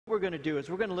we're going to do is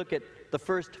we're going to look at the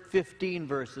first 15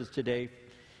 verses today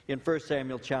in 1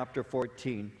 Samuel chapter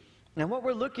 14. And what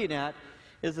we're looking at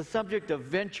is the subject of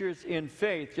ventures in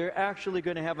faith. You're actually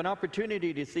going to have an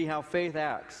opportunity to see how faith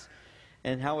acts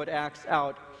and how it acts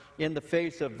out in the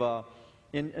face of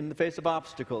in the face of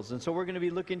obstacles. And so we're going to be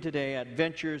looking today at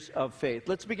ventures of faith.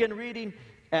 Let's begin reading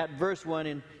at verse 1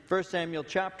 in 1 Samuel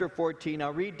chapter 14.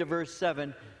 I'll read to verse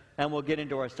 7 and we'll get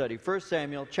into our study. 1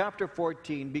 Samuel chapter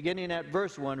 14, beginning at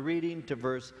verse 1, reading to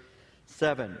verse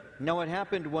 7. Now it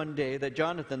happened one day that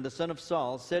Jonathan, the son of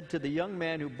Saul, said to the young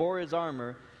man who bore his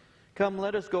armor, "Come,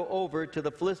 let us go over to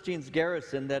the Philistines'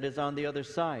 garrison that is on the other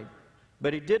side."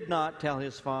 But he did not tell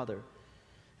his father.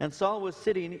 And Saul was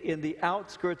sitting in the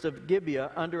outskirts of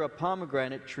Gibeah under a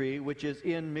pomegranate tree which is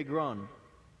in Migron.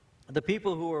 The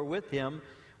people who were with him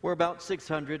were about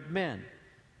 600 men.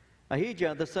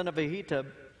 Ahijah, the son of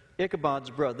Ahitub, Ichabod's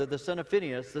brother, the son of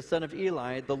Phinehas, the son of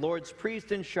Eli, the Lord's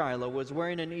priest in Shiloh, was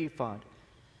wearing an ephod.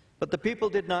 But the people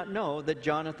did not know that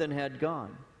Jonathan had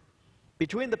gone.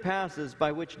 Between the passes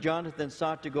by which Jonathan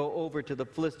sought to go over to the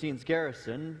Philistines'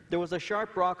 garrison, there was a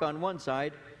sharp rock on one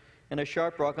side and a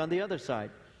sharp rock on the other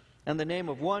side. And the name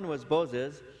of one was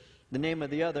Bozez, the name of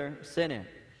the other Seneh.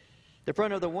 The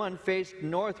front of the one faced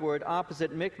northward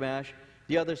opposite Michmash,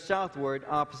 the other southward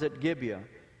opposite Gibeah.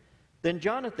 Then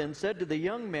Jonathan said to the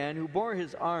young man who bore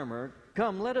his armor,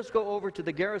 "Come, let us go over to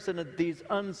the garrison of these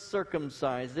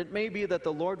uncircumcised. It may be that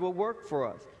the Lord will work for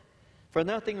us. For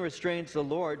nothing restrains the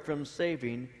Lord from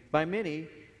saving by many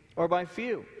or by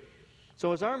few."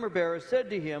 So his armor-bearer said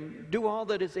to him, "Do all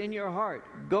that is in your heart.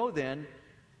 Go then.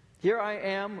 Here I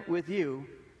am with you,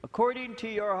 according to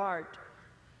your heart."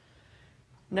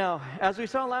 Now, as we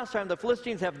saw last time, the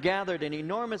Philistines have gathered an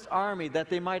enormous army that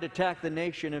they might attack the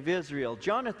nation of Israel.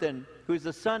 Jonathan, who's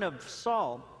the son of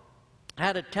Saul,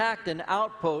 had attacked an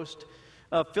outpost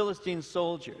of Philistine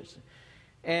soldiers.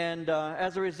 And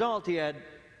as a result, he had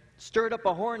stirred up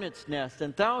a hornet's nest,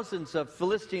 and thousands of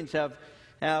Philistines have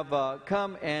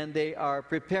come, and they are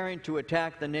preparing to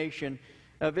attack the nation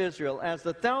of Israel. As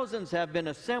the thousands have been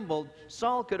assembled,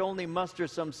 Saul could only muster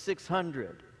some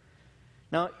 600.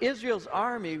 Now, Israel's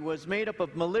army was made up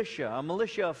of militia, a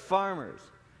militia of farmers.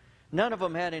 None of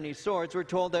them had any swords. We're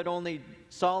told that only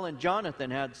Saul and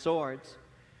Jonathan had swords.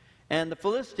 And the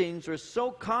Philistines were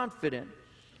so confident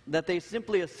that they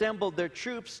simply assembled their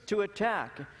troops to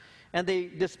attack. And they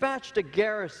dispatched a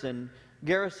garrison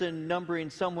numbering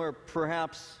somewhere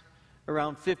perhaps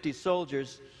around 50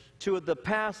 soldiers, to the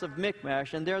pass of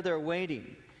Michmash, and there they're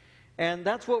waiting. And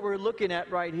that's what we're looking at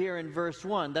right here in verse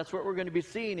 1. That's what we're going to be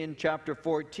seeing in chapter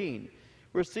 14.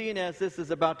 We're seeing as this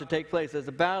is about to take place, as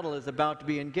a battle is about to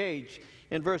be engaged.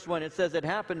 In verse 1 it says, "It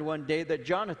happened one day that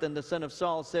Jonathan, the son of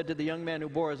Saul, said to the young man who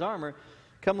bore his armor,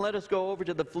 'Come, let us go over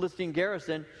to the Philistine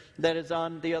garrison that is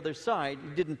on the other side.'"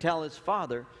 He didn't tell his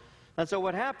father. And so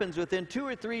what happens within 2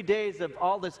 or 3 days of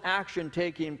all this action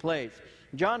taking place,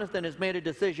 Jonathan has made a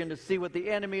decision to see what the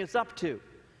enemy is up to.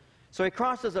 So he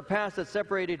crosses a pass that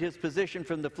separated his position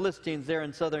from the Philistines there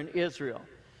in southern Israel.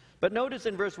 But notice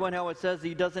in verse 1 how it says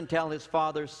he doesn't tell his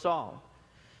father Saul.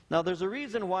 Now there's a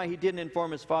reason why he didn't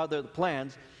inform his father of the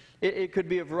plans. It could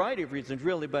be a variety of reasons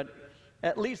really, but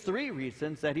at least 3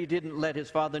 reasons that he didn't let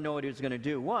his father know what he was going to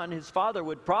do. One, his father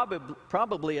would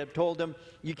probably have told him,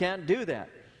 "You can't do that."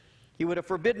 He would have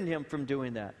forbidden him from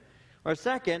doing that. Or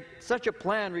second, such a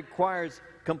plan requires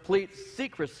complete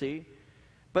secrecy.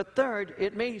 But third,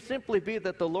 it may simply be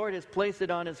that the Lord has placed it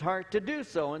on his heart to do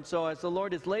so. And so as the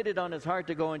Lord has laid it on his heart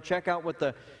to go and check out what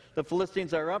the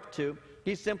Philistines are up to,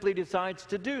 he simply decides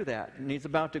to do that. And he's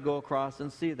about to go across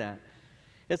and see that.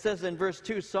 It says in verse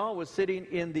 2, Saul was sitting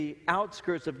in the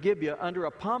outskirts of Gibeah under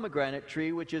a pomegranate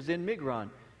tree which is in Migron.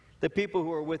 The people who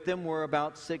were with him were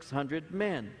about 600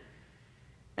 men.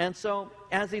 And so,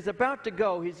 as he's about to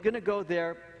go, he's going to go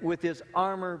there with his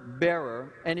armor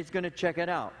bearer, and he's going to check it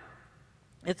out.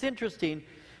 It's interesting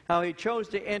how he chose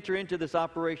to enter into this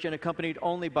operation accompanied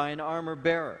only by an armor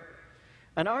bearer.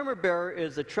 An armor bearer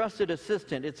is a trusted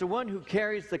assistant. It's the one who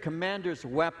carries the commander's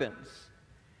weapons.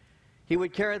 He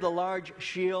would carry the large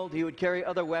shield. He would carry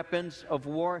other weapons of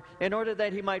war in order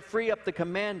that he might free up the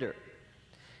commander.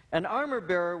 An armor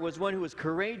bearer was one who was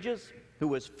courageous, who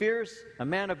was fierce, a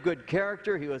man of good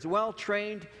character. He was well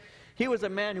trained. He was a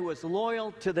man who was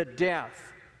loyal to the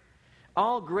death.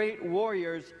 All great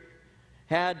warriors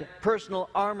had personal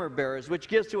armor bearers, which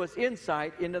gives to us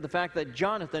insight into the fact that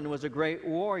Jonathan was a great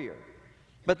warrior.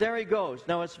 But there he goes.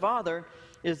 Now his father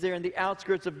is there in the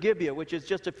outskirts of Gibeah, which is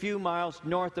just a few miles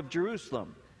north of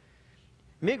Jerusalem.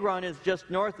 Migron is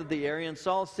just north of the area, and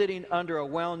Saul's sitting under a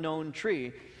well-known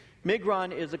tree.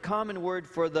 Migron is a common word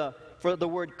for the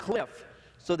word cliff.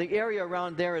 So the area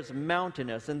around there is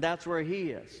mountainous, and that's where he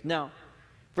is. Now,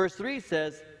 verse 3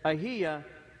 says, Ahiah,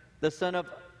 the son of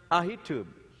Ahitub.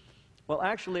 Well,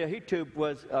 actually, Ahitub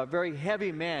was a very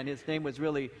heavy man. His name was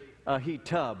really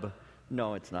Ahitub.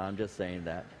 No, it's not. I'm just saying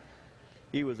that.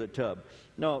 He was a tub.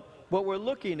 No, what we're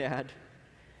looking at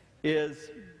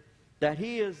is that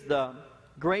he is the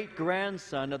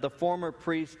great-grandson of the former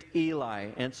priest Eli.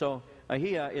 And so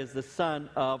Ahiah is the son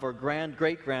of, or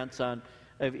great-grandson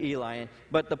of Eli.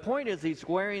 But the point is he's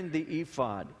wearing the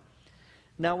ephod.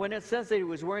 Now, when it says that he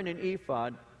was wearing an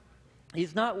ephod,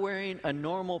 he's not wearing a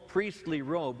normal priestly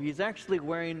robe. He's actually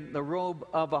wearing the robe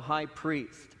of a high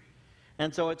priest.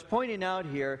 And so it's pointing out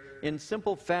here in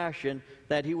simple fashion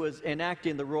that he was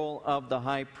enacting the role of the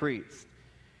high priest.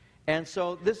 And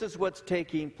so this is what's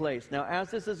taking place. Now,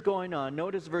 as this is going on,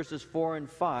 notice verses 4 and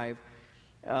 5.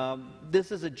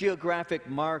 This is a geographic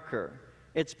marker.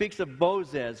 It speaks of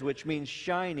Bozez, which means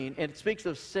shining, and it speaks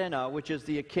of Senna, which is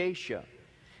the acacia.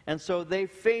 And so they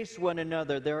face one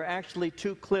another. There are actually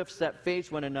two cliffs that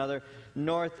face one another,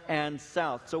 north and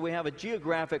south. So we have a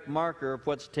geographic marker of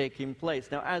what's taking place.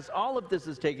 Now, as all of this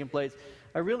is taking place,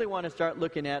 I really want to start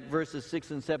looking at verses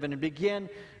 6 and 7 and begin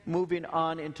moving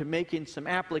on into making some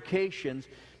applications,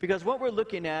 because what we're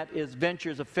looking at is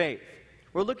ventures of faith.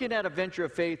 We're looking at a venture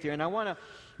of faith here, and I want to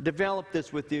develop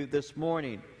this with you this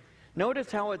morning.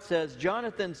 Notice how it says,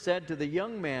 Jonathan said to the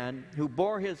young man who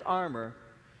bore his armor,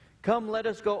 "Come, let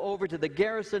us go over to the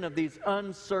garrison of these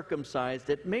uncircumcised.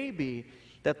 It may be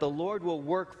that the Lord will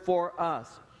work for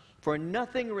us. For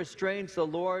nothing restrains the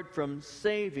Lord from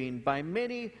saving by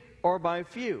many or by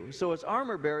few." So his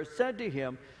armor-bearer said to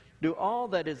him, "Do all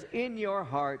that is in your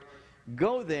heart.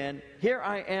 Go then, here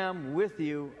I am with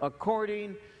you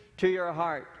according to your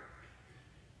heart."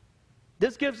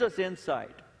 This gives us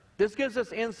insight. This gives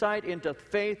us insight into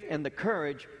faith and the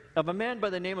courage of a man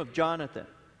by the name of Jonathan.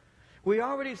 We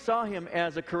already saw him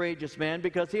as a courageous man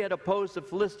because he had opposed the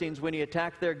Philistines when he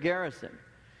attacked their garrison.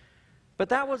 But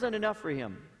that wasn't enough for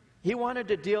him. He wanted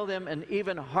to deal them an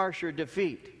even harsher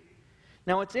defeat.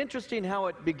 Now, it's interesting how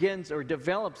it begins or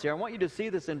develops here. I want you to see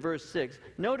this in verse 6.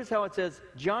 Notice how it says,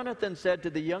 Jonathan said to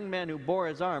the young man who bore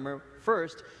his armor,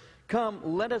 "First, come,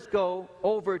 let us go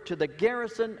over to the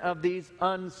garrison of these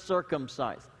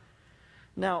uncircumcised."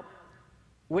 Now,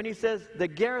 when he says the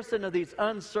garrison of these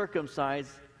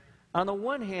uncircumcised, on the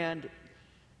one hand,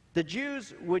 the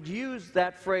Jews would use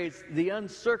that phrase, the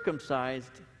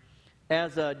uncircumcised,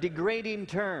 as a degrading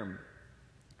term.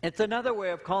 It's another way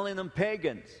of calling them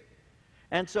pagans.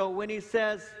 And so when he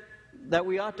says that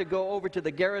we ought to go over to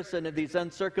the garrison of these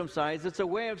uncircumcised, it's a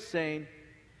way of saying,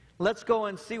 let's go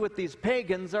and see what these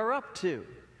pagans are up to.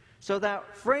 So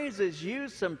that phrase is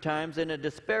used sometimes in a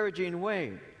disparaging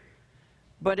way.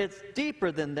 But it's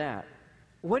deeper than that.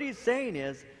 What he's saying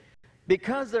is,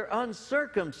 because they're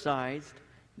uncircumcised,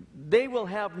 they will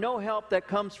have no help that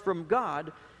comes from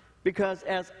God, because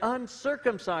as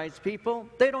uncircumcised people,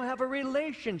 they don't have a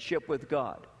relationship with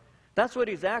God. That's what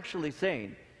he's actually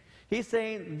saying. He's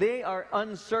saying they are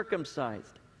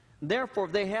uncircumcised. Therefore,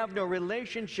 they have no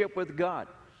relationship with God.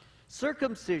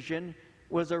 Circumcision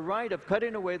was a rite of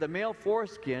cutting away the male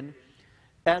foreskin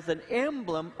as an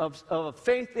emblem of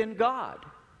faith in God.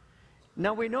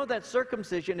 Now, we know that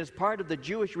circumcision is part of the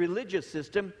Jewish religious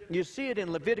system. You see it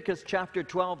in Leviticus chapter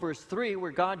 12, verse 3,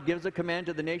 where God gives a command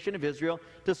to the nation of Israel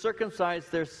to circumcise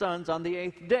their sons on the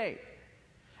 8th day.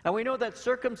 And we know that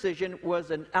circumcision was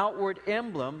an outward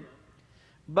emblem,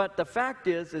 but the fact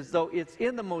is though it's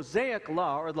in the Mosaic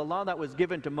law, or the law that was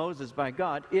given to Moses by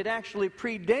God, it actually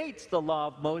predates the law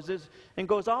of Moses and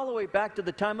goes all the way back to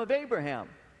the time of Abraham.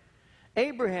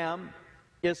 Abraham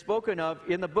is spoken of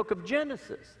in the book of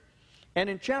Genesis. And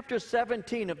in chapter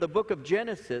 17 of the book of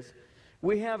Genesis,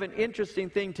 we have an interesting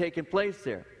thing taking place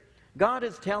there. God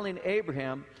is telling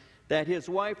Abraham that his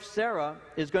wife Sarah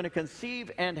is going to conceive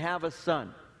and have a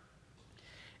son.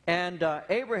 And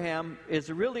Abraham is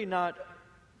really not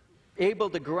able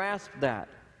to grasp that.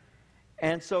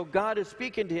 And so God is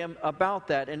speaking to him about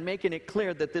that and making it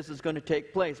clear that this is going to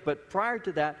take place. But prior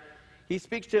to that, he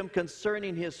speaks to him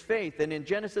concerning his faith. And in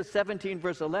Genesis 17,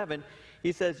 verse 11,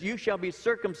 he says, "You shall be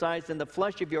circumcised in the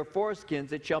flesh of your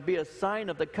foreskins. It shall be a sign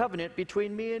of the covenant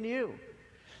between me and you."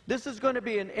 This is going to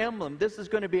be an emblem. This is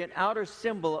going to be an outer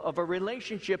symbol of a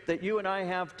relationship that you and I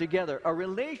have together. A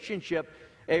relationship,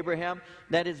 Abraham,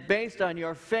 that is based on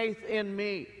your faith in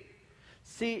me.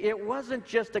 See, it wasn't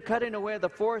just the cutting away of the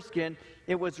foreskin.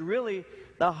 It was really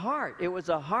the heart. It was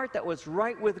a heart that was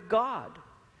right with God.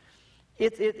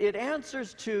 It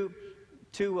answers to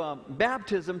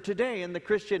baptism today in the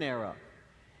Christian era.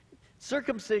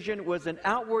 Circumcision was an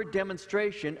outward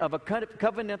demonstration of a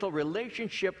covenantal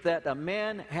relationship that a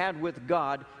man had with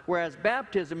God, whereas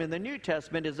baptism in the New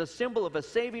Testament is a symbol of a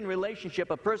saving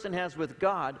relationship a person has with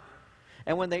God.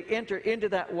 And when they enter into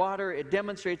that water, it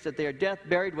demonstrates that they are death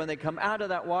buried. When they come out of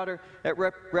that water, it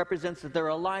represents that they're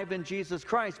alive in Jesus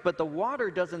Christ. But the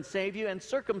water doesn't save you, and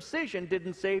circumcision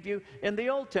didn't save you in the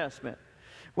Old Testament.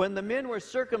 When the men were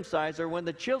circumcised, or when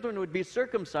the children would be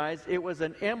circumcised, it was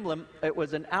an emblem, it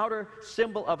was an outer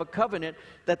symbol of a covenant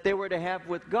that they were to have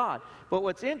with God. But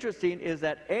what's interesting is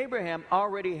that Abraham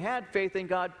already had faith in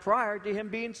God prior to him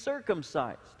being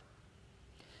circumcised.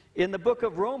 In the book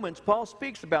of Romans, Paul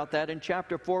speaks about that in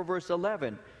chapter 4, verse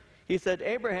 11. He said,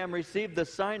 Abraham received the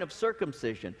sign of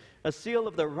circumcision, a seal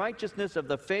of the righteousness of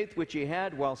the faith which he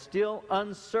had while still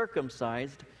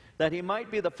uncircumcised, that he might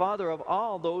be the father of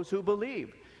all those who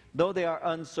believe, though they are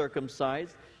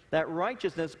uncircumcised, that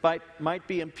righteousness might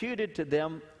be imputed to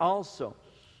them also.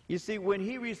 You see, when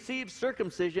he received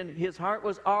circumcision, his heart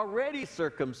was already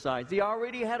circumcised. He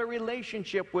already had a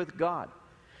relationship with God.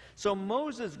 So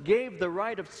Moses gave the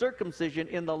rite of circumcision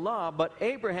in the law, but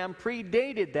Abraham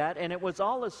predated that, and it was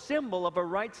all a symbol of a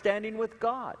right standing with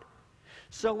God.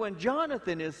 So when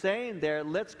Jonathan is saying there,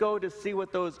 let's go to see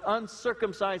what those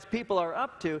uncircumcised people are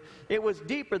up to, it was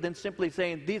deeper than simply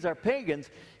saying these are pagans.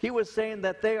 He was saying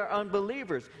that they are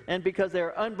unbelievers, and because they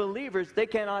are unbelievers, they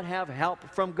cannot have help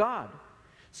from God.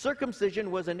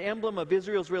 Circumcision was an emblem of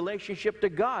Israel's relationship to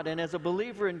God, and as a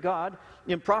believer in God,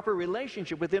 in proper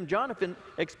relationship with him, Jonathan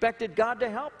expected God to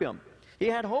help him. He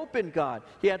had hope in God.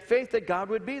 He had faith that God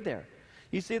would be there.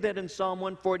 You see that in Psalm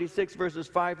 146, verses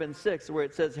 5 and 6, where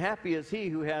it says, happy is he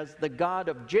who has the God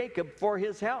of Jacob for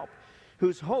his help,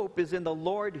 whose hope is in the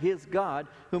Lord his God,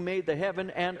 who made the heaven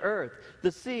and earth,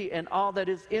 the sea and all that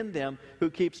is in them, who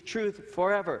keeps truth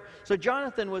forever. So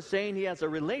Jonathan was saying he has a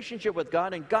relationship with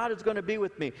God, and God is going to be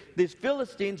with me. These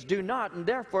Philistines do not, and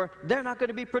therefore they're not going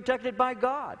to be protected by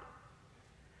God.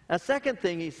 A second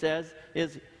thing he says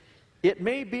is, it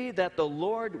may be that the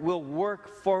Lord will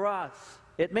work for us.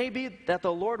 It may be that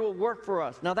the Lord will work for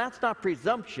us. Now that's not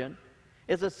presumption.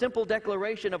 It's a simple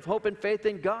declaration of hope and faith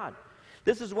in God.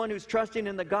 This is one who's trusting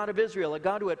in the God of Israel, a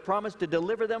God who had promised to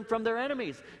deliver them from their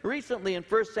enemies. Recently in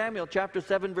 1 Samuel chapter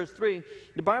 7, verse 3,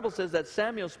 the Bible says that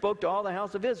Samuel spoke to all the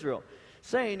house of Israel,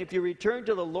 saying, if you return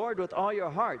to the Lord with all your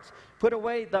hearts, put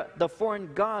away the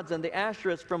foreign gods and the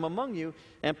Asherahs from among you,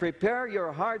 and prepare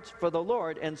your hearts for the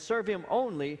Lord, and serve him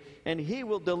only, and he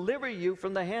will deliver you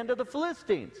from the hand of the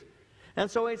Philistines. And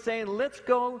so he's saying, let's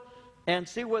go and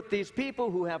see what these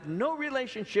people who have no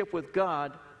relationship with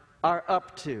God are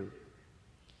up to.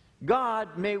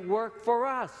 God may work for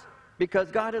us because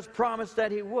God has promised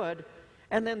that he would.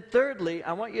 And then thirdly,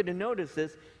 I want you to notice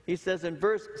this. He says in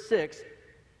verse 6,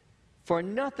 for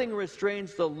nothing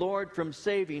restrains the Lord from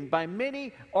saving by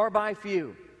many or by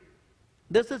few.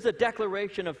 This is a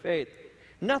declaration of faith.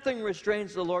 Nothing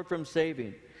restrains the Lord from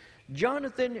saving.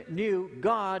 Jonathan knew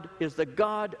God is the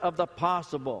God of the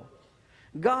possible.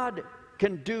 God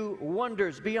can do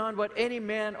wonders beyond what any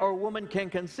man or woman can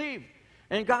conceive.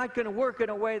 And God can work in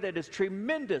a way that is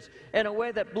tremendous, in a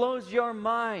way that blows your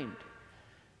mind.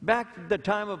 Back at the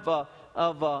time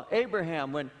of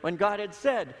Abraham, when God had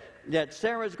said that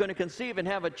Sarah is going to conceive and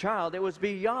have a child, it was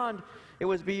beyond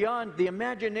the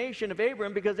imagination of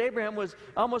Abraham, because Abraham was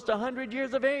almost 100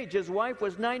 years of age. His wife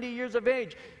was 90 years of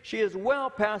age. She is well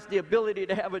past the ability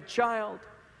to have a child.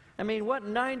 I mean, what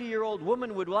 90-year-old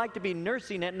woman would like to be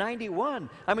nursing at 91?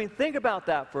 I mean, think about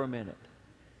that for a minute.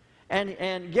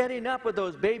 And getting up with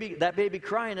that baby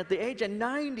crying at the age of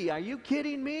 90. Are you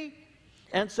kidding me?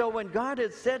 And so when God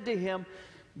had said to him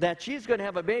that she's going to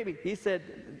have a baby, he said,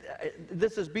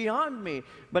 this is beyond me.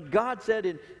 But God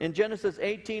said in Genesis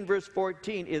 18, verse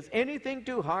 14, is anything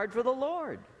too hard for the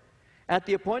Lord? At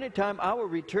the appointed time, I will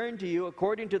return to you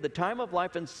according to the time of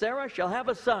life, and Sarah shall have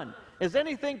a son. Is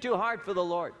anything too hard for the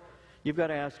Lord? You've got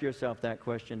to ask yourself that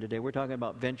question today. We're talking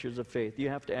about ventures of faith. You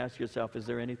have to ask yourself, is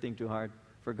there anything too hard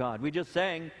for God? We just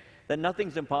sang that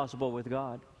nothing's impossible with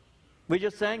God. We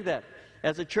just sang that.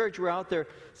 As a church, we're out there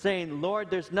saying, Lord,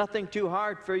 there's nothing too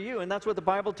hard for you. And that's what the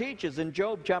Bible teaches. In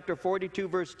Job chapter 42,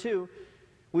 verse 2,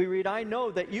 we read, I know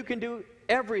that you can do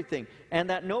everything, and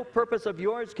that no purpose of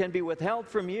yours can be withheld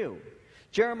from you.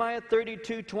 Jeremiah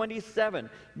 32, 27,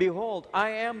 behold, I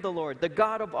am the Lord, the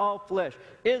God of all flesh.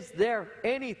 Is there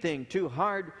anything too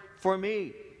hard for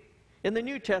me? In the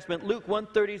New Testament, Luke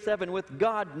 1:37, with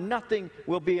God nothing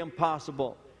will be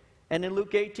impossible. And in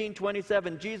Luke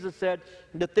 18:27, Jesus said,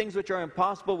 the things which are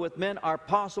impossible with men are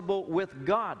possible with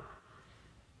God.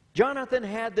 Jonathan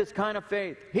had this kind of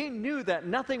faith. He knew that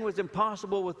nothing was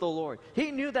impossible with the Lord. He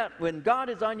knew that when God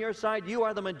is on your side, you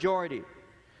are the majority.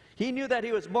 He knew that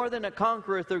he was more than a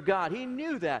conqueror through God. He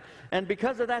knew that. And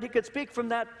because of that, he could speak from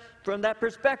that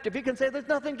perspective. He can say, there's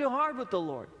nothing too hard with the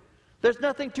Lord. There's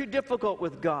nothing too difficult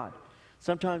with God.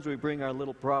 Sometimes we bring our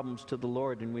little problems to the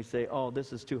Lord and we say, oh,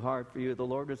 this is too hard for you. The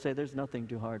Lord would say, there's nothing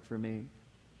too hard for me.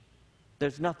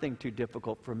 There's nothing too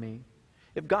difficult for me.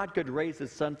 If God could raise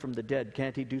his son from the dead,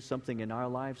 can't he do something in our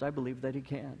lives? I believe that he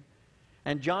can.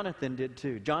 And Jonathan did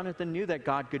too. Jonathan knew that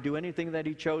God could do anything that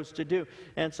he chose to do.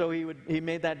 And so he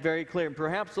made that very clear. And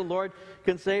perhaps the Lord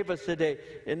can save us today.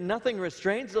 And nothing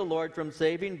restrains the Lord from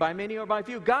saving by many or by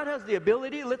few. God has the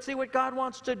ability. Let's see what God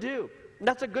wants to do.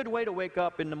 That's a good way to wake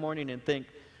up in the morning and think,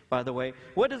 by the way.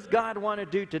 What does God want to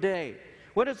do today?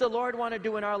 What does the Lord want to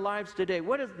do in our lives today?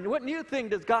 What new thing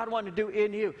does God want to do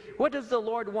in you? What does the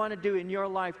Lord want to do in your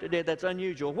life today that's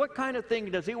unusual? What kind of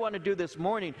thing does he want to do this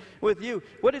morning with you?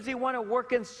 What does he want to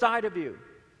work inside of you?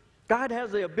 God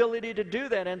has the ability to do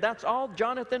that, and that's all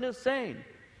Jonathan is saying.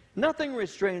 Nothing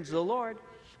restrains the Lord.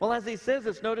 Well, as he says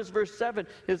this, notice verse 7.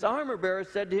 His armor bearer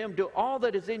said to him, do all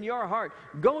that is in your heart.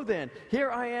 Go then,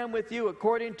 here I am with you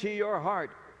according to your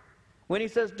heart. When he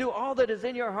says, do all that is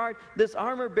in your heart, this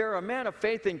armor bearer, a man of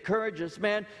faith and courage, this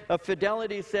man of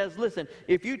fidelity says, listen,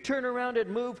 if you turn around and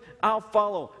move, I'll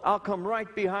follow. I'll come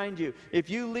right behind you. If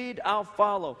you lead, I'll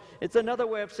follow. It's another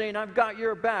way of saying, I've got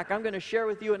your back. I'm going to share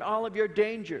with you in all of your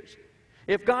dangers.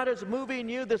 If God is moving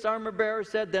you, this armor bearer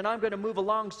said, then I'm going to move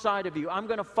alongside of you. I'm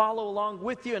going to follow along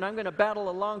with you, and I'm going to battle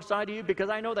alongside of you because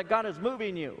I know that God is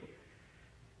moving you.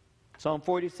 Psalm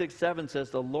 46:7 says,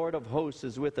 the Lord of hosts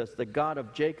is with us. The God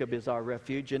of Jacob is our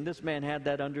refuge. And this man had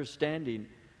that understanding.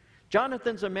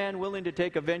 Jonathan's a man willing to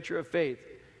take a venture of faith.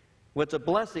 What's a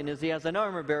blessing is he has an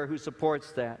armor bearer who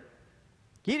supports that.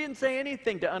 He didn't say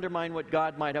anything to undermine what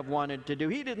God might have wanted to do.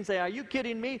 He didn't say, are you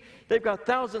kidding me? They've got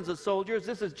thousands of soldiers.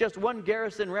 This is just one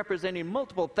garrison representing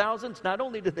multiple thousands. Not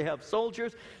only do they have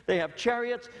soldiers, they have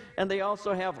chariots, and they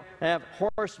also have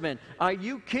horsemen. Are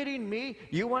you kidding me?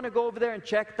 You want to go over there and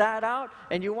check that out?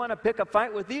 And you want to pick a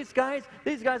fight with these guys?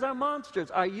 These guys are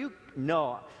monsters. Are you?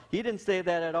 No, he didn't say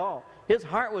that at all. His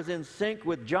heart was in sync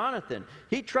with Jonathan.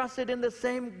 He trusted in the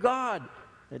same God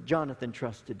that Jonathan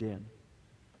trusted in.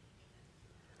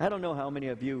 I don't know how many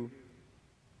of you,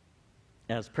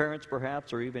 as parents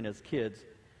perhaps, or even as kids,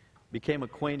 became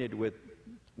acquainted with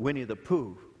Winnie the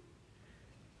Pooh.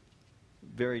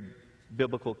 Very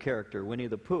biblical character, Winnie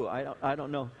the Pooh. I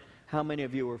don't know how many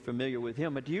of you were familiar with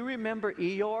him, but do you remember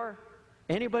Eeyore?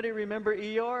 Anybody remember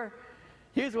Eeyore?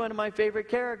 He's one of my favorite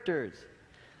characters.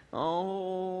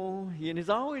 Oh, and he's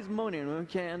always moaning, we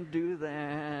can't do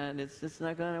that, it's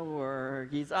not going to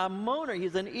work. He's a moaner,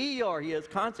 he's an Eeyore. He is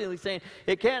constantly saying,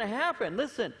 it can't happen.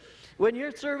 Listen, when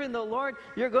you're serving the Lord,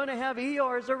 you're going to have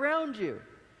Eeyores around you.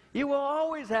 You will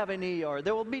always have an Eeyore.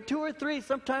 There will be 2 or 3,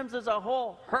 sometimes there's a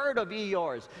whole herd of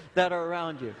Eeyores that are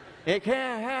around you. It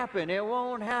can't happen. It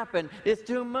won't happen. It's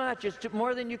too much. It's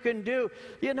more than you can do.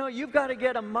 You know, you've got to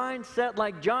get a mindset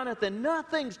like Jonathan.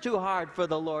 Nothing's too hard for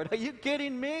the Lord. Are you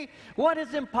kidding me? What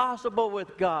is impossible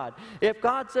with God? If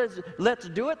God says, let's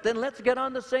do it, then let's get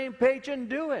on the same page and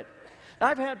do it.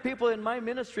 I've had people in my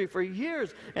ministry for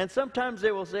years, and sometimes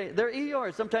they will say, they're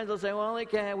Eeyores. Sometimes they'll say, well, we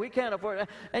can't afford it.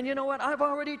 And you know what? I've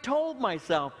already told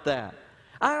myself that.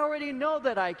 I already know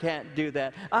that I can't do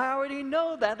that. I already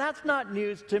know that. That's not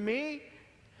news to me.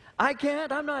 I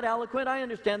can't. I'm not eloquent. I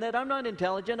understand that. I'm not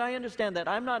intelligent. I understand that.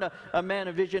 I'm not a man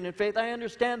of vision and faith. I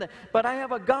understand that. But I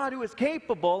have a God who is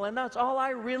capable, and that's all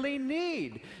I really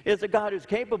need is a God who's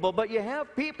capable. But you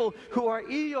have people who are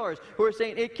Eeyores, who are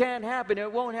saying, it can't happen.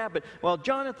 It won't happen. Well,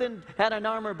 Jonathan had an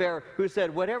armor bearer who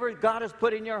said, whatever God has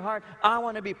put in your heart, I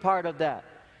want to be part of that.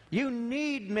 You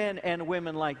need men and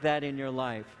women like that in your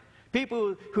life.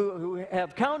 People who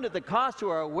have counted the cost, who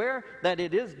are aware that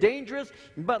it is dangerous.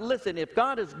 But listen, if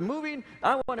God is moving,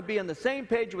 I want to be on the same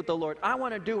page with the Lord. I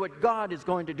want to do what God is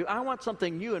going to do. I want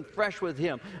something new and fresh with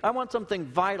Him. I want something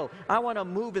vital. I want to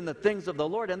move in the things of the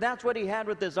Lord. And that's what he had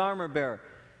with this armor bearer.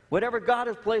 Whatever God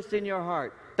has placed in your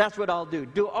heart, that's what I'll do.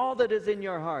 Do all that is in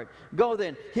your heart. Go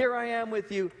then, here I am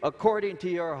with you according to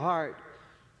your heart.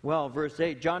 Well, verse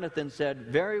 8, Jonathan said,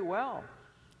 very well.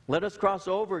 Let us cross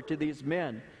over to these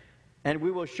men, and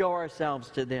we will show ourselves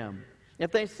to them.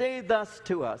 If they say thus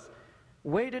to us,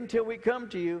 wait until we come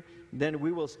to you, then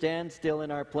we will stand still in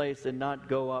our place and not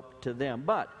go up to them.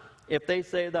 But if they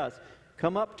say thus,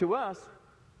 come up to us,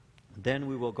 then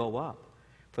we will go up.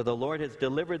 For the Lord has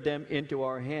delivered them into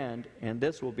our hand, and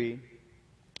this will be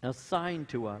a sign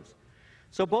to us.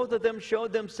 So both of them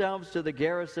showed themselves to the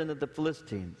garrison of the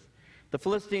Philistines. The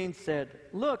Philistines said,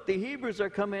 "Look, the Hebrews are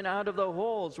coming out of the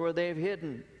holes where they've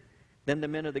hidden." Then the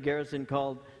men of the garrison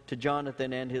called to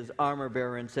Jonathan and his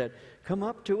armor-bearer and said, "Come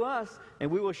up to us, and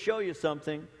we will show you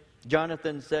something."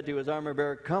 Jonathan said to his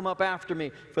armor-bearer, "Come up after me,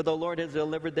 for the Lord has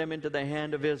delivered them into the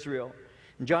hand of Israel."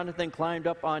 And Jonathan climbed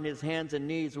up on his hands and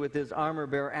knees with his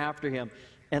armor-bearer after him,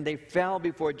 and they fell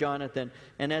before Jonathan.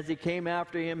 And as he came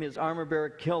after him, his armor-bearer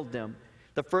killed them.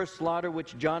 The first slaughter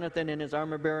which Jonathan and his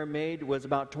armor-bearer made was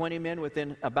about 20 men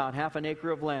within about half an acre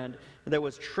of land. And there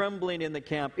was trembling in the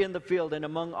camp, in the field, and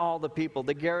among all the people.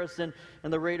 The garrison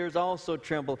and the raiders also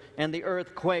trembled, and the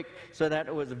earth quaked, so that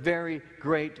it was very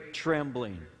great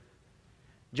trembling.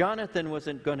 Jonathan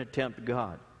wasn't going to tempt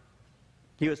God.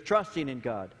 He was trusting in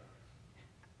God,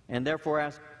 and therefore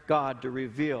asked God to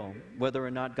reveal whether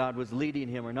or not God was leading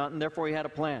him or not, and therefore he had a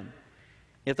plan.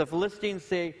 If the Philistines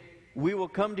say, "We will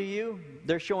come to you,"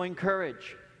 they're showing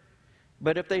courage.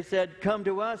 But if they said, "Come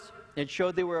to us," it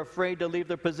showed they were afraid to leave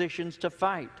their positions to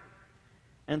fight.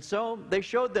 And so they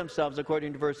showed themselves,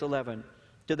 according to verse 11,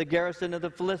 to the garrison of the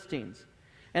Philistines.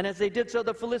 And as they did so,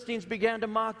 the Philistines began to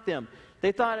mock them.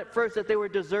 They thought at first that they were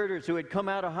deserters who had come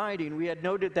out of hiding. We had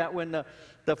noted that when the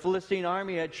Philistine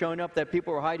army had shown up, that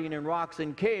people were hiding in rocks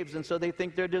and caves, and so they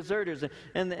think they're deserters.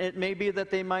 And it may be that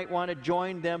they might want to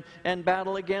join them and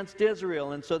battle against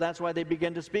Israel, and so that's why they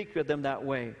begin to speak with them that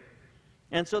way.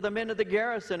 And so the men of the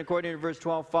garrison, according to verse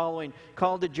 12 following,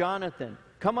 called to Jonathan,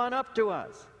 "Come on up to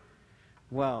us."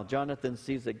 Well, Jonathan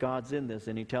sees that God's in this,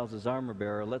 and he tells his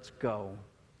armor-bearer, "Let's go."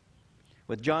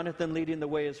 With Jonathan leading the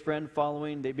way, his friend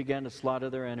following, they began to slaughter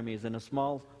their enemies. In a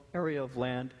small area of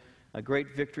land, a great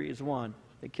victory is won.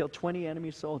 They killed 20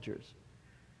 enemy soldiers.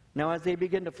 Now, as they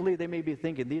begin to flee, they may be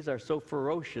thinking, these are so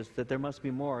ferocious that there must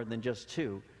be more than just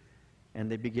two. And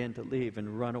they begin to leave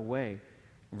and run away.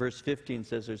 Verse 15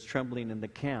 says there's trembling in the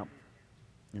camp,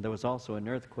 and there was also an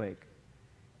earthquake.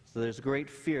 So there's great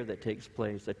fear that takes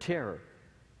place, a terror.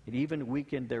 It even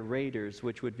weakened their raiders,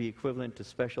 which would be equivalent to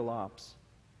special ops.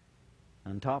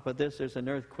 On top of this, there's an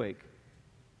earthquake.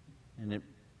 And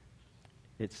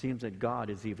it seems that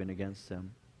God is even against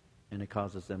them, and it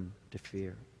causes them to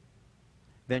fear.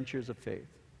 Ventures of faith.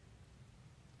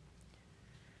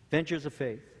 Ventures of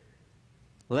faith.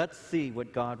 Let's see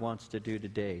what God wants to do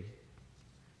today.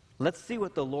 Let's see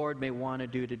what the Lord may want to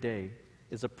do today.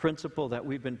 Is a principle that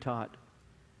we've been taught,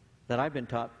 that I've been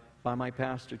taught by my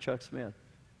pastor, Chuck Smith.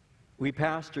 We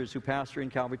pastors who pastor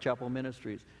in Calvary Chapel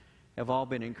Ministries have all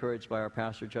been encouraged by our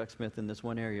pastor, Chuck Smith, in this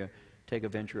one area. Take a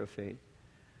venture of faith.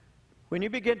 When you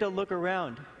begin to look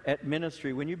around at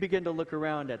ministry, when you begin to look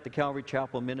around at the Calvary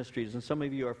Chapel Ministries, and some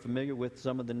of you are familiar with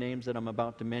some of the names that I'm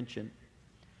about to mention,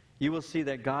 you will see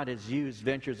that God has used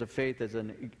ventures of faith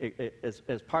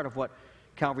as part of what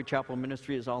Calvary Chapel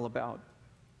Ministry is all about.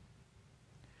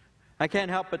 I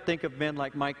can't help but think of men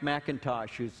like Mike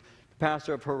McIntosh, who's the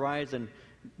pastor of Horizon.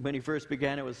 When he first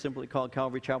began, it was simply called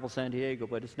Calvary Chapel San Diego,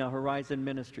 but it's now Horizon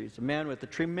Ministries. A man with a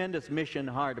tremendous mission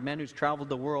heart, a man who's traveled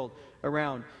the world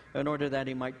around in order that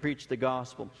he might preach the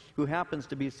gospel, who happens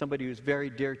to be somebody who's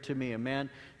very dear to me, a man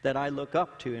that I look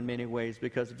up to in many ways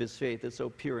because of his faith. It's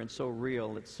so pure and so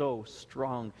real. It's so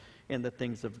strong in the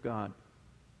things of God.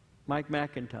 Mike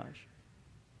McIntosh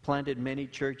planted many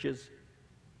churches,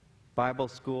 Bible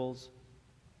schools,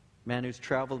 man who's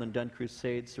traveled and done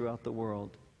crusades throughout the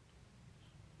world.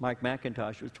 Mike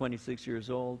McIntosh was 26 years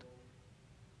old.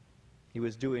 He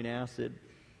was doing acid.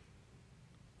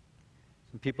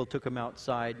 Some people took him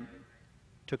outside,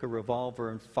 took a revolver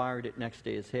and fired it next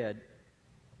to his head.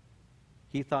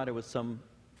 He thought it was some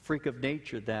freak of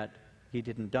nature that he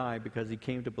didn't die, because he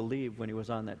came to believe when he was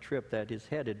on that trip that his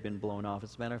head had been blown off.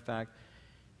 As a matter of fact,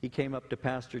 he came up to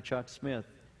Pastor Chuck Smith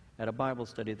at a Bible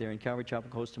study there in Calvary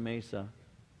Chapel, Costa Mesa,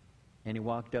 and he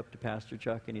walked up to Pastor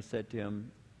Chuck and he said to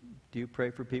him, "Do you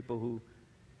pray for people who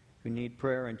need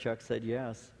prayer?" And Chuck said,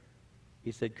 "Yes."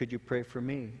 He said, "Could you pray for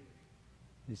me?"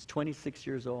 He's 26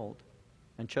 years old.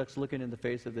 And Chuck's looking in the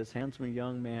face of this handsome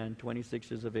young man, 26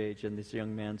 years of age, and this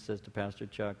young man says to Pastor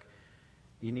Chuck,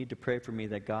 "You need to pray for me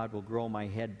that God will grow my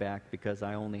head back, because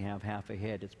I only have half a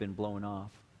head. It's been blown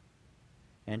off."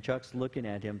 And Chuck's looking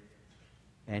at him,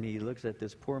 and he looks at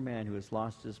this poor man who has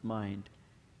lost his mind,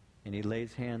 and he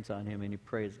lays hands on him and he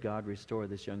prays, "God, restore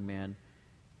this young man."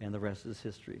 And the rest is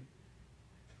history.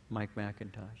 Mike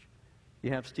McIntosh. You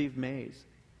have Steve Mays.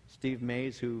 Steve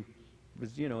Mays, who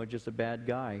was, just a bad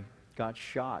guy, got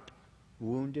shot,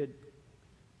 wounded,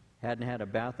 hadn't had a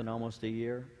bath in almost a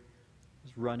year,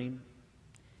 was running.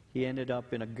 He ended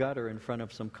up in a gutter in front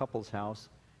of some couple's house.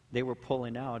 They were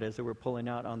pulling out. As they were pulling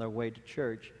out on their way to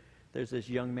church, there's this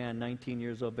young man, 19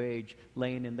 years of age,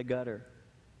 laying in the gutter.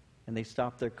 And they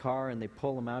stopped their car and they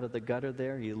pulled him out of the gutter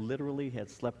there. He literally had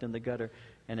slept in the gutter.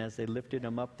 And as they lifted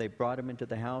him up, they brought him into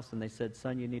the house and they said,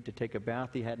 "Son, you need to take a bath."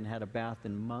 He hadn't had a bath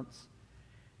in months.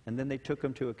 And then they took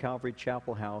him to a Calvary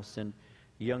Chapel house, and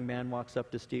a young man walks up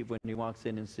to Steve when he walks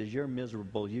in and says, "You're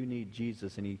miserable. You need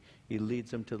Jesus." And he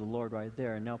leads him to the Lord right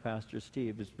there. And now Pastor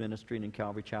Steve is ministering in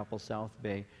Calvary Chapel, South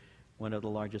Bay, one of the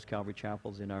largest Calvary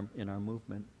chapels in our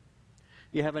movement.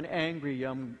 You have an angry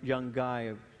young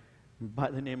guy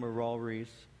by the name of Rosales,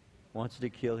 wants to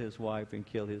kill his wife and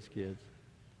kill his kids.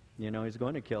 You know, he's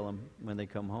going to kill them when they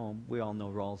come home. We all know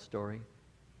Rawls' story.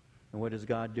 And what does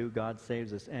God do? God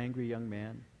saves this angry young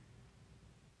man.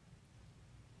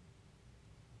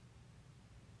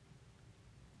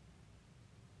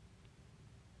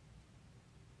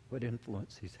 What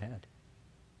influence he's had.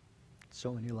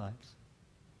 So many lives.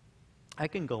 I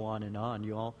can go on and on.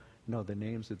 You all know the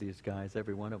names of these guys,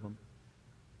 every one of them.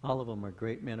 All of them are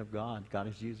great men of God. God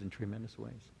has used in tremendous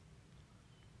ways.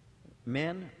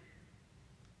 Men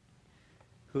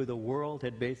who the world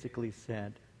had basically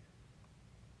said,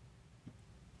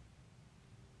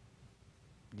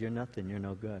 "You're nothing, you're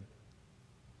no good."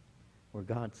 Where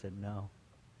God said, "No,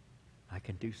 I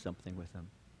can do something with them."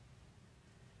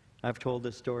 I've told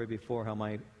this story before, how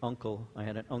I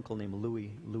had an uncle named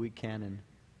Louis Cannon,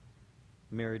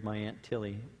 married my Aunt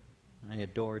Tilly. I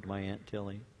adored my Aunt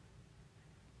Tilly.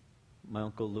 My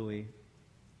Uncle Louis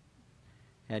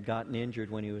had gotten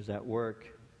injured when he was at work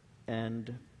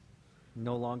and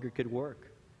no longer could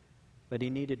work. But he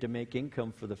needed to make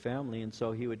income for the family, and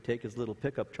so he would take his little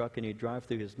pickup truck and he'd drive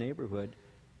through his neighborhood.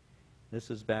 This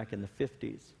was back in the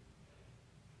 50s.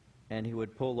 And he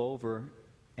would pull over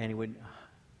and he would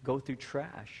go through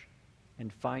trash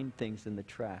and find things in the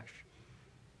trash.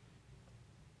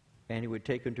 And he would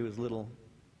take them to his little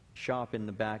shop in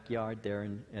the backyard there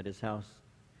at his house.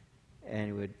 And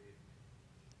he would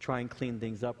try and clean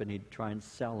things up, and he'd try and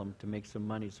sell them to make some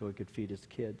money so he could feed his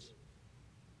kids.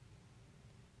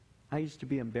 I used to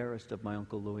be embarrassed of my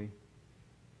Uncle Louis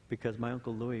because my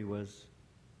Uncle Louis was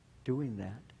doing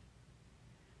that.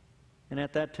 And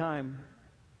at that time,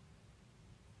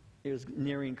 it was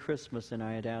nearing Christmas, and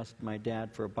I had asked my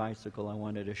dad for a bicycle. I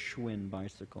wanted a Schwinn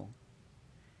bicycle.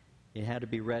 It had to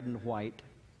be red and white,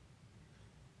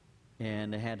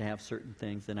 and it had to have certain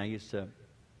things. And I used to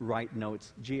write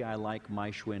notes, "Gee, I like my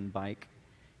Schwinn bike."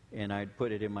 And I'd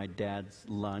put it in my dad's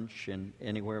lunch, and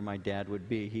anywhere my dad would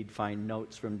be, he'd find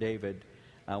notes from David,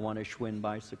 "I want a Schwinn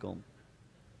bicycle."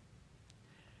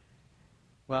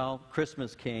 Well,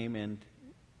 Christmas came, and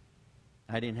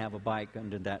I didn't have a bike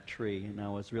under that tree, and I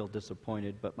was real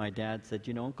disappointed. But my dad said,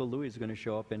 "You know, Uncle Louis is going to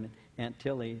show up, and Aunt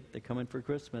Tilly, they come in for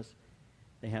Christmas.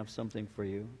 They have something for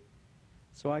you."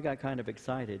 So I got kind of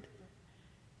excited.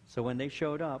 So when they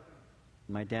showed up,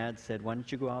 my dad said, "Why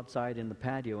don't you go outside in the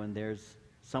patio, and there's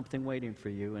something waiting for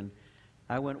you." And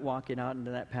I went walking out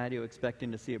into that patio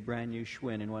expecting to see a brand new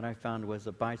Schwinn, and what I found was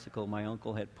a bicycle my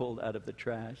uncle had pulled out of the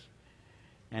trash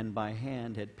and by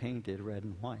hand had painted red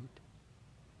and white.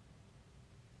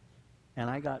 And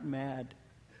I got mad.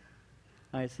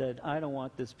 I said, "I don't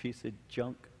want this piece of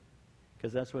junk,"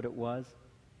 because that's what it was.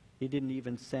 He didn't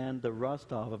even sand the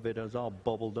rust off of it. It was all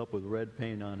bubbled up with red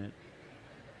paint on it.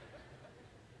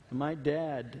 My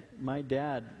dad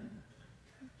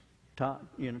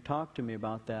talked to me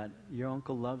about that. "Your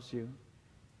uncle loves you.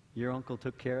 Your uncle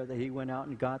took care of that. He went out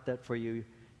and got that for you.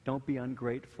 Don't be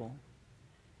ungrateful."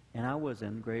 And I was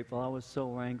ungrateful. I was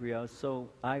so angry.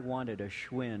 I wanted a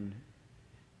Schwinn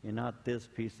and not this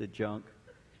piece of junk.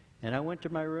 And I went to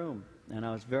my room, and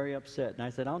I was very upset. And I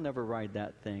said, "I'll never ride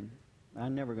that thing.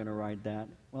 I'm never going to ride that."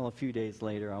 Well, a few days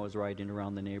later, I was riding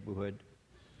around the neighborhood.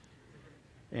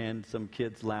 And some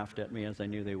kids laughed at me, as I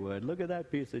knew they would. "Look at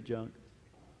that piece of junk."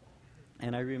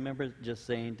 And I remember just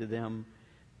saying to them,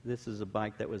 "This is a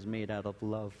bike that was made out of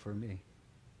love for me."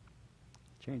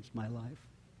 Changed my life.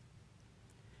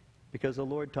 Because the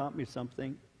Lord taught me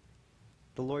something.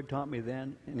 The Lord taught me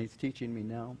then, and He's teaching me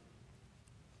now,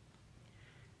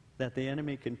 that the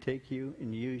enemy can take you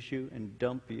and use you and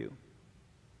dump you.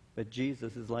 But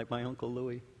Jesus is like my Uncle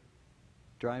Louis.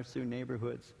 Drives through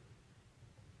neighborhoods,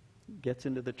 gets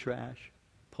into the trash,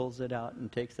 pulls it out,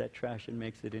 and takes that trash and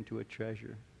makes it into a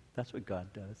treasure. That's what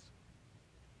God does.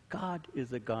 God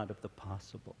is a God of the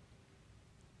possible.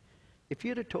 If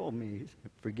you'd have told me,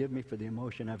 forgive me for the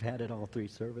emotion I've had at all three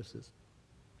services,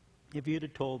 if you'd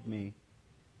have told me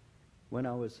when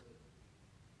I was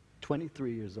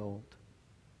 23 years old,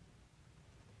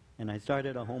 and I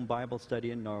started a home Bible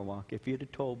study in Norwalk, if you'd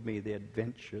have told me the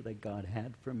adventure that God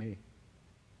had for me,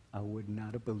 I would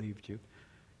not have believed you.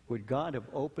 Would God have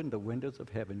opened the windows of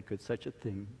heaven? Could such a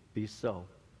thing be so?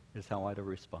 is how I'd have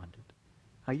responded.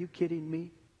 Are you kidding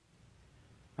me?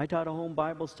 I taught a home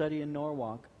Bible study in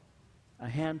Norwalk, a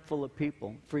handful of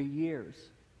people for years.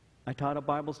 I taught a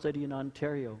Bible study in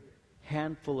Ontario,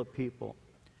 handful of people.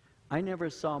 I never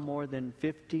saw more than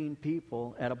 15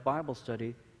 people at a Bible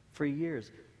study for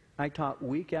years. I taught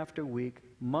week after week,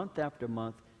 month after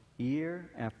month, year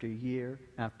after year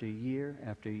after year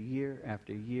after year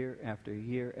after year after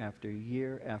year after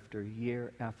year after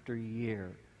year after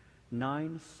year.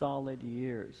 9 solid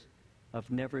years of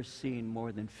never seeing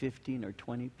more than 15 or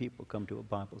 20 people come to a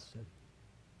Bible study.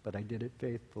 But I did it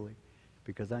faithfully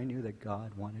because I knew that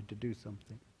God wanted to do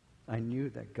something. I knew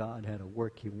that God had a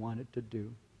work He wanted to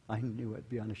do. I knew it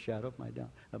beyond a shadow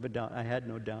of a doubt. I had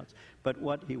no doubts. But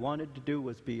what He wanted to do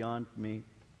was beyond me.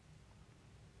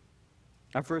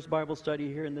 Our first Bible study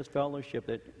here in this fellowship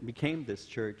that became this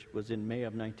church was in May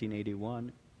of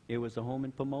 1981. It was a home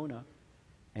in Pomona,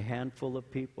 a handful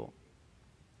of people.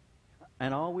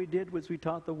 And all we did was we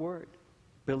taught the Word,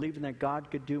 believing that God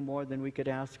could do more than we could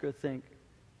ask or think.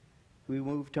 We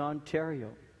moved to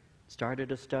Ontario,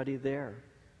 started a study there.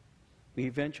 We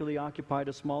eventually occupied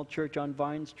a small church on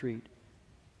Vine Street.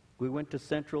 We went to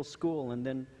Central School and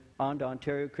then on to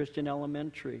Ontario Christian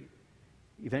Elementary.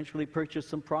 Eventually purchased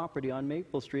some property on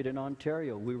Maple Street in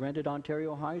Ontario. We rented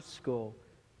Ontario High School.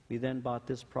 We then bought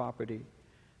this property.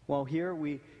 Well, here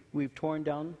we've torn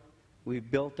down, we've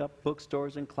built up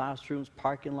bookstores and classrooms,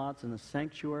 parking lots, and a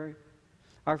sanctuary.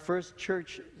 Our first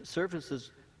church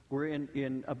services were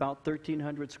in about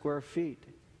 1,300 square feet.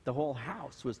 The whole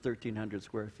house was 1,300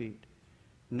 square feet.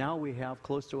 Now we have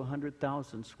close to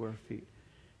 100,000 square feet.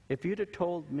 If you'd have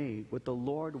told me what the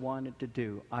Lord wanted to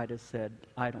do, I'd have said,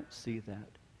 I don't see that.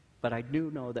 But I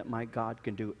do know that my God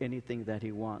can do anything that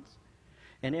He wants.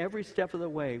 And every step of the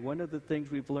way, one of the things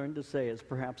we've learned to say is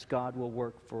perhaps God will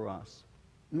work for us.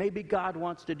 Maybe God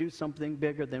wants to do something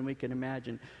bigger than we can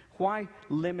imagine. Why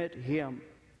limit Him?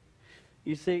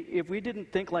 You see, if we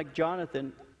didn't think like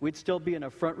Jonathan, we'd still be in a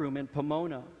front room in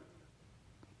Pomona.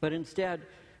 But instead,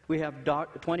 we have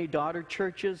 20 daughter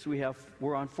churches.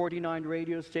 We're on 49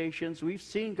 radio stations. We've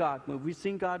seen God move. We've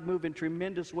seen God move in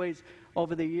tremendous ways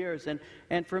over the years.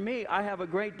 And for me, I have a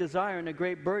great desire and a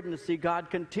great burden to see God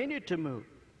continue to move.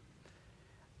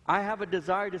 I have a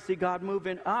desire to see God move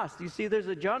in us. You see, there's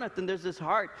a Jonathan, there's this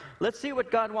heart. Let's see what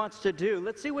God wants to do.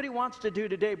 Let's see what He wants to do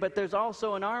today. But there's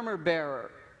also an armor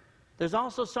bearer. There's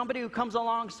also somebody who comes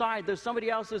alongside. There's somebody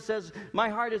else who says, my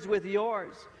heart is with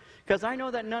yours. Because I know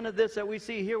that none of this that we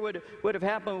see here would have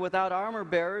happened without armor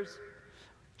bearers.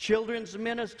 Children's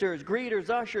ministers, greeters,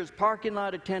 ushers, parking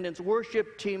lot attendants,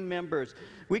 worship team members.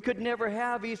 We could never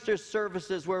have Easter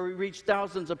services where we reach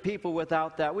thousands of people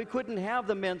without that. We couldn't have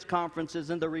the men's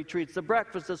conferences and the retreats, the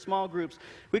breakfasts, the small groups.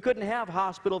 We couldn't have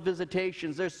hospital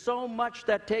visitations. There's so much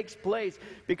that takes place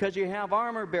because you have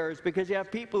armor bearers, because you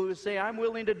have people who say, I'm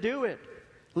willing to do it.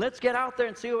 Let's get out there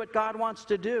and see what God wants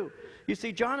to do. You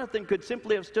see, Jonathan could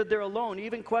simply have stood there alone,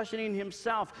 even questioning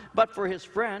himself, but for his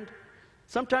friend.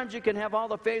 Sometimes you can have all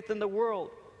the faith in the world,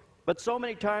 but so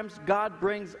many times God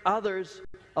brings others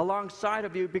alongside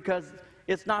of you because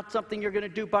it's not something you're going to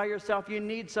do by yourself. You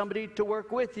need somebody to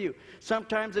work with you.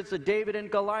 Sometimes it's a David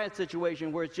and Goliath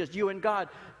situation where it's just you and God,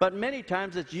 but many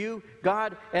times it's you,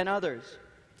 God, and others.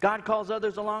 God calls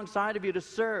others alongside of you to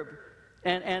serve,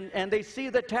 and they see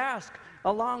the task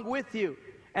along with you.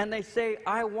 And they say,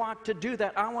 I want to do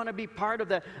that. I want to be part of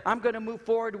that. I'm going to move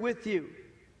forward with you.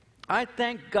 I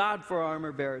thank God for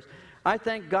armor bearers. I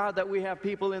thank God that we have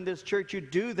people in this church who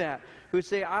do that, who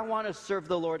say, I want to serve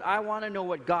the Lord. I want to know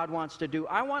what God wants to do.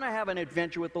 I want to have an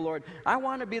adventure with the Lord. I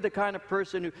want to be the kind of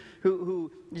person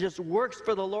who just works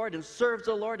for the Lord and serves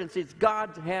the Lord and sees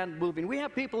God's hand moving. We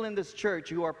have people in this church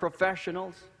who are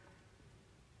professionals.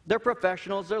 They're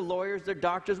professionals, they're lawyers, they're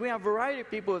doctors. We have a variety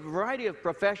of people with a variety of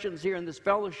professions here in this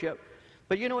fellowship.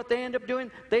 But you know what they end up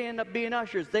doing? They end up being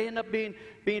ushers. They end up being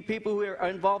people who are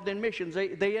involved in missions.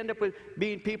 They end up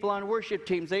being people on worship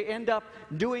teams. They end up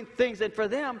doing things. And for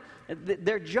them,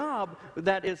 their job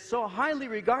that is so highly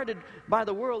regarded by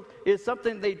the world is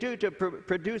something they do to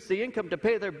produce the income to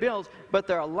pay their bills. But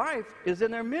their life is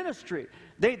in their ministry.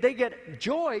 They get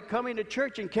joy coming to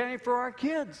church and caring for our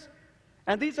kids.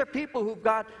 And these are people who've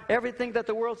got everything that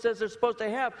the world says they're supposed to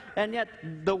have, and yet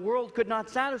the world could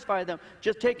not satisfy them.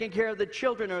 Just taking care of the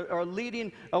children or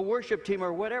leading a worship team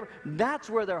or whatever. That's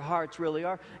where their hearts really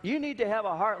are. You need to have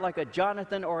a heart like a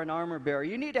Jonathan or an armor bearer.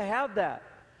 You need to have that.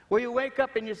 Where you wake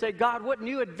up and you say, God, what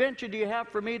new adventure do you have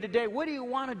for me today? What do you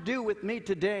want to do with me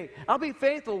today? I'll be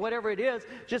faithful, whatever it is.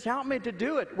 Just help me to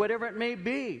do it, whatever it may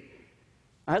be.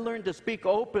 I learned to speak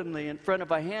openly in front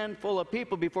of a handful of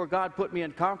people before God put me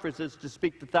in conferences to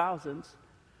speak to thousands.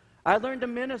 I learned to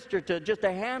minister to just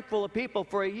a handful of people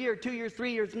for a year, 2 years,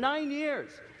 3 years, 9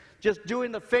 years. Just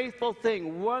doing the faithful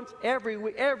thing once every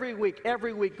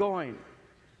week going.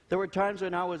 There were times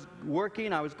when I was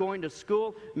working, I was going to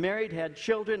school, married, had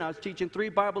children, I was teaching 3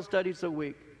 Bible studies a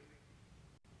week.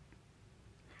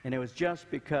 And it was just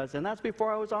because, and that's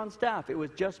before I was on staff, it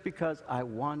was just because I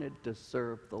wanted to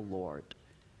serve the Lord.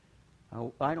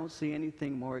 I don't see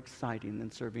anything more exciting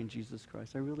than serving Jesus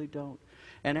Christ. I really don't.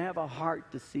 And I have a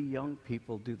heart to see young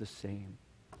people do the same.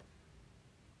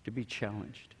 To be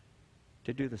challenged.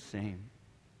 To do the same.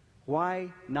 Why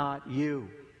not you?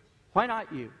 Why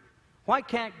not you? Why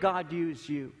can't God use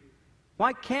you?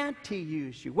 Why can't He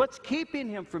use you? What's keeping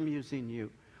Him from using you?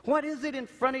 What is it in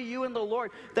front of you and the Lord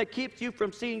that keeps you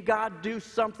from seeing God do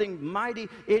something mighty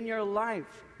in your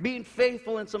life? Being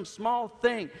faithful in some small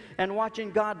thing and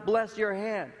watching God bless your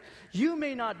hand. You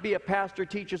may not be a pastor,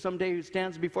 teacher someday who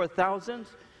stands before thousands,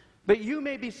 but you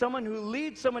may be someone who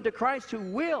leads someone to Christ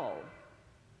who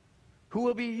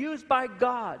will be used by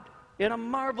God in a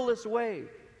marvelous way.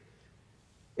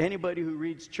 Anybody who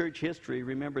reads church history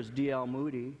remembers D.L.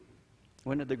 Moody,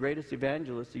 one of the greatest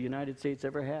evangelists the United States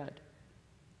ever had.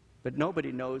 But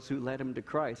nobody knows who led him to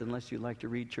Christ unless you like to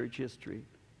read church history.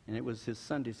 And it was his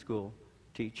Sunday school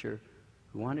teacher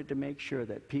who wanted to make sure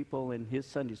that people in his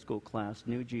Sunday school class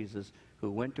knew Jesus, who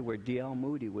went to where D.L.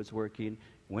 Moody was working,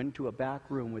 went to a back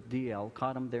room with D.L.,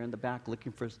 caught him there in the back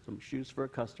looking for some shoes for a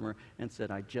customer, and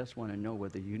said, I just want to know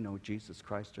whether you know Jesus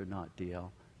Christ or not,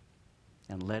 D.L.,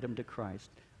 and led him to Christ.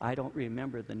 I don't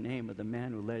remember the name of the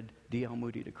man who led D.L.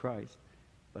 Moody to Christ,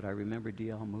 but I remember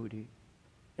D.L. Moody.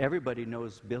 Everybody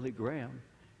knows Billy Graham,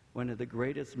 one of the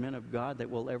greatest men of God that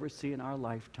we'll ever see in our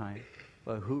lifetime.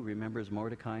 But who remembers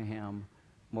Mordecai Ham?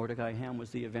 Mordecai Ham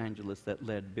was the evangelist that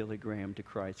led Billy Graham to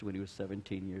Christ when he was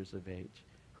 17 years of age.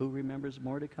 Who remembers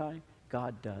Mordecai?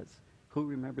 God does. Who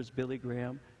remembers Billy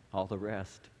Graham? All the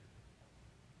rest.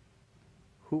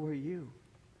 Who are you?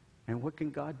 And what can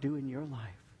God do in your life?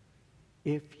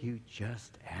 If you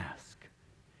just ask.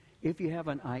 If you have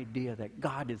an idea that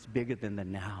God is bigger than the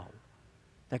now,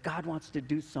 that God wants to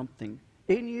do something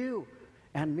in you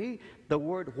and me, the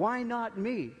word, why not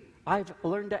me? I've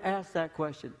learned to ask that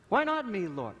question. Why not me,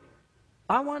 Lord?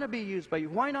 I want to be used by you.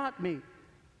 Why not me?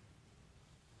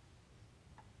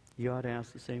 You ought to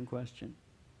ask the same question.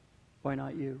 Why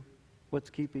not you? What's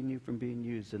keeping you from being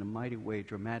used in a mighty way,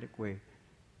 dramatic way?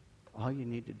 All you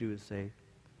need to do is say,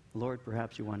 Lord,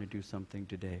 perhaps you want to do something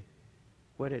today.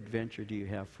 What adventure do you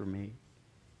have for me?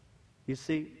 You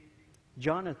see,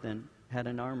 Jonathan had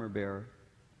an armor bearer.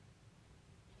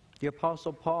 The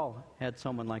Apostle Paul had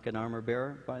someone like an armor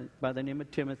bearer by the name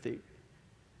of Timothy.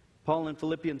 Paul in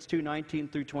Philippians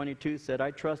 2:19 through 22 said,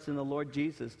 I trust in the Lord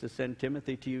Jesus to send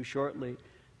Timothy to you shortly,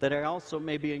 that I also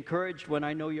may be encouraged when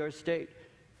I know your state.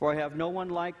 For I have no one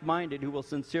like-minded who will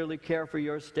sincerely care for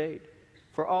your state.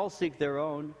 For all seek their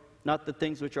own, not the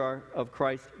things which are of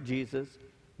Christ Jesus.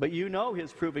 But you know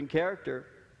his proven character,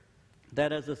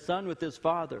 that as a son with his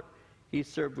father, he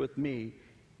served with me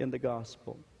in the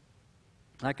gospel.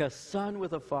 Like a son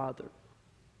with a father.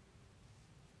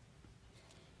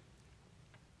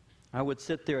 I would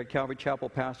sit there at Calvary Chapel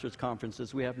pastors'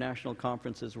 conferences. We have national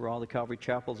conferences where all the Calvary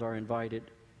Chapels are invited.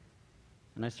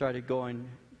 And I started going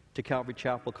to Calvary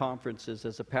Chapel conferences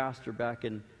as a pastor back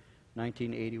in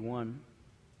 1981.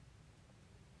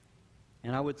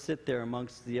 And I would sit there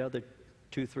amongst the other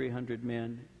 200-300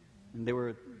 men, and they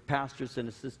were pastors and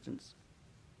assistants.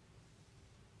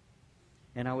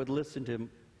 And I would listen to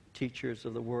teachers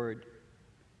of the Word,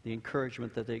 the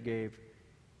encouragement that they gave.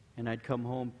 And I'd come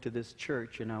home to this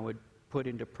church and I would put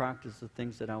into practice the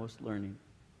things that I was learning.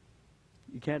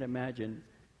 You can't imagine,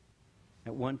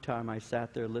 at one time I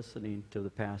sat there listening to the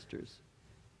pastors.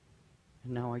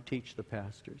 And now I teach the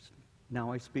pastors.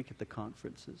 Now I speak at the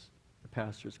conferences, the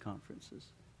pastors' conferences,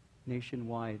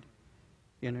 nationwide,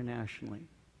 internationally.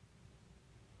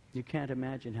 You can't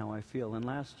imagine how I feel. And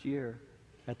last year,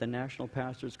 at the National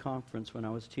Pastors Conference, when I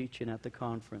was teaching at the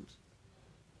conference,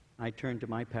 I turned to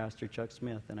my pastor, Chuck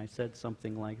Smith, and I said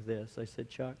something like this. I said,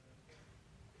 Chuck,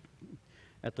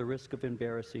 at the risk of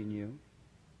embarrassing you,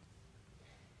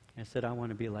 I said, I want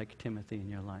to be like Timothy in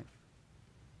your life.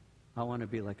 I want to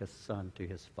be like a son to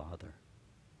his father.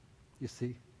 You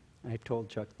see, I told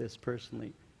Chuck this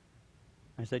personally.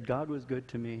 I said, God was good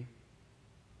to me.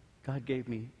 God gave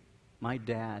me my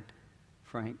dad,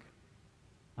 Frank,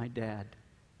 my dad,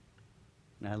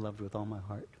 and I loved with all my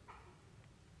heart.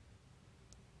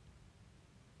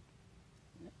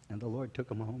 And the Lord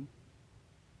took him home,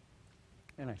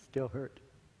 and I still hurt.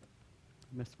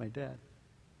 I miss my dad.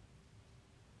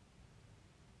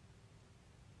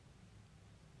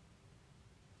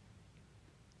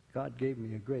 God gave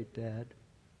me a great dad.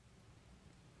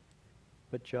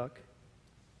 But Chuck,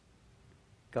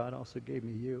 God also gave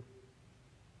me you.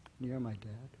 You're my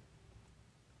dad.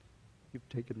 You've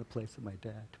taken the place of my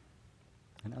dad.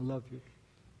 And I love you.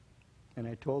 And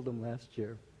I told him last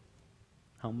year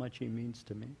how much he means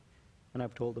to me. And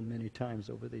I've told him many times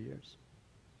over the years.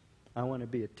 I want to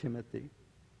be a Timothy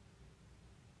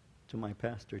to my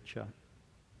pastor Chuck.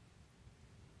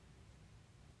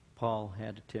 Paul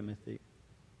had a Timothy.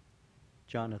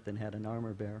 Jonathan had an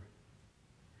armor bearer.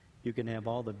 You can have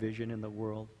all the vision in the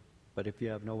world, but if you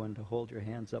have no one to hold your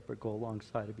hands up or go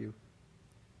alongside of you,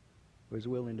 I was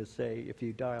willing to say, if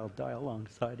you die, I'll die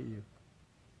alongside of you.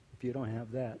 If you don't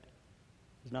have that,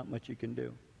 there's not much you can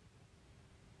do.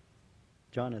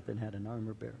 Jonathan had an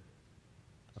armor bearer,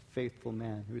 a faithful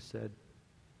man who said,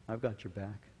 I've got your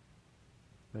back.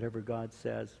 Whatever God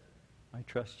says, I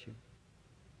trust you.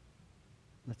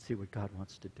 Let's see what God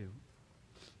wants to do.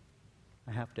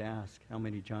 I have to ask, how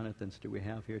many Jonathans do we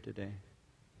have here today?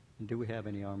 And do we have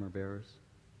any armor bearers?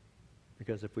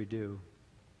 Because if we do,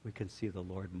 we can see the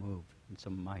Lord move in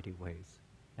some mighty ways.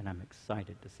 And I'm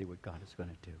excited to see what God is going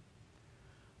to do.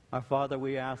 Our Father,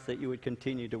 we ask that you would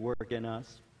continue to work in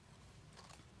us.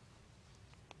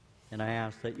 And I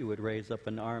ask that you would raise up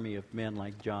an army of men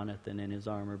like Jonathan and his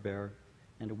armor bearer,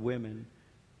 and women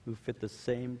who fit the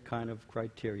same kind of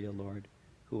criteria, Lord,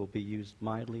 who will be used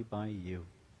mightily by you.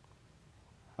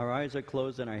 Our eyes are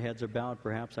closed and our heads are bowed.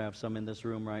 Perhaps I have some in this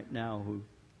room right now who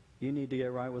you need to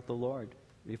get right with the Lord.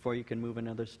 Before you can move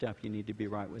another step, you need to be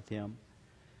right with him.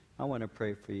 I want to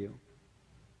pray for you.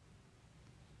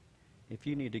 If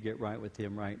you need to get right with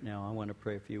him right now, I want to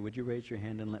pray for you. Would you raise your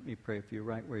hand and let me pray for you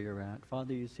right where you're at?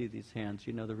 Father, you see these hands.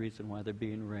 You know the reason why they're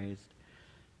being raised.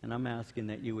 And I'm asking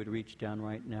that you would reach down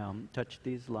right now, touch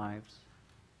these lives,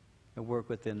 and work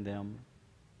within them.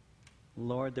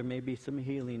 Lord, there may be some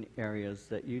healing areas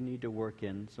that you need to work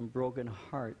in, some broken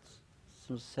hearts,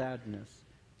 some sadness,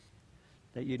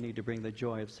 that you need to bring the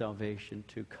joy of salvation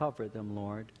to. Cover them,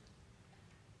 Lord,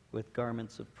 with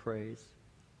garments of praise,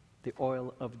 the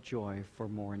oil of joy for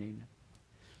mourning,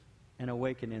 and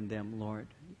awaken in them, Lord,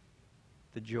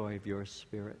 the joy of your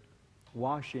Spirit.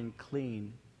 Wash and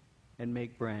clean and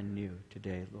make brand new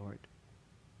today, Lord.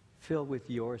 Fill with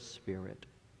your Spirit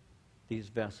these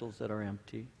vessels that are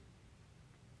empty.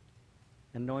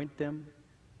 Anoint them,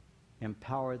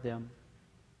 empower them,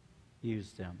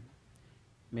 use them.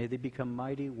 May they become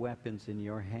mighty weapons in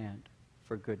your hand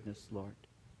for goodness, Lord.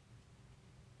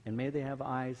 And may they have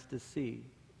eyes to see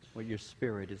what your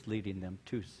Spirit is leading them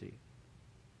to see.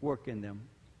 Work in them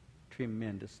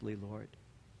tremendously, Lord.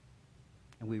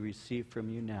 And we receive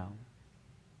from you now.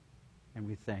 And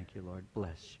we thank you, Lord.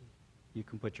 Bless you. You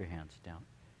can put your hands down.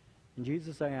 And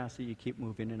Jesus, I ask that you keep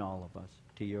moving in all of us.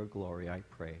 To your glory, I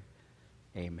pray.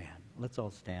 Amen. Let's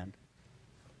all stand.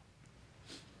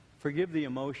 Forgive the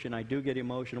emotion. I do get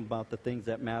emotional about the things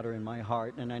that matter in my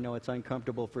heart, and I know it's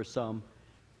uncomfortable for some.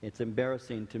 It's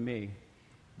embarrassing to me,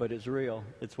 but it's real.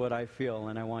 It's what I feel,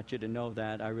 and I want you to know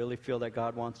that. I really feel that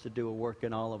God wants to do a work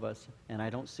in all of us, and I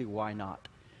don't see why not.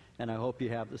 And I hope you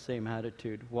have the same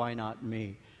attitude. Why not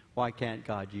me? Why can't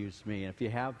God use me? And if you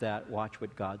have that, watch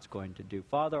what God's going to do.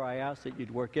 Father, I ask that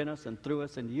you'd work in us and through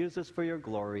us and use us for your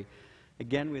glory.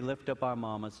 Again, we lift up our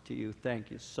mamas to you. Thank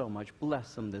you so much.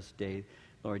 Bless them this day,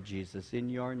 Lord Jesus. In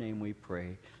your name we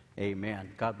pray. Amen.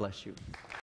 God bless you.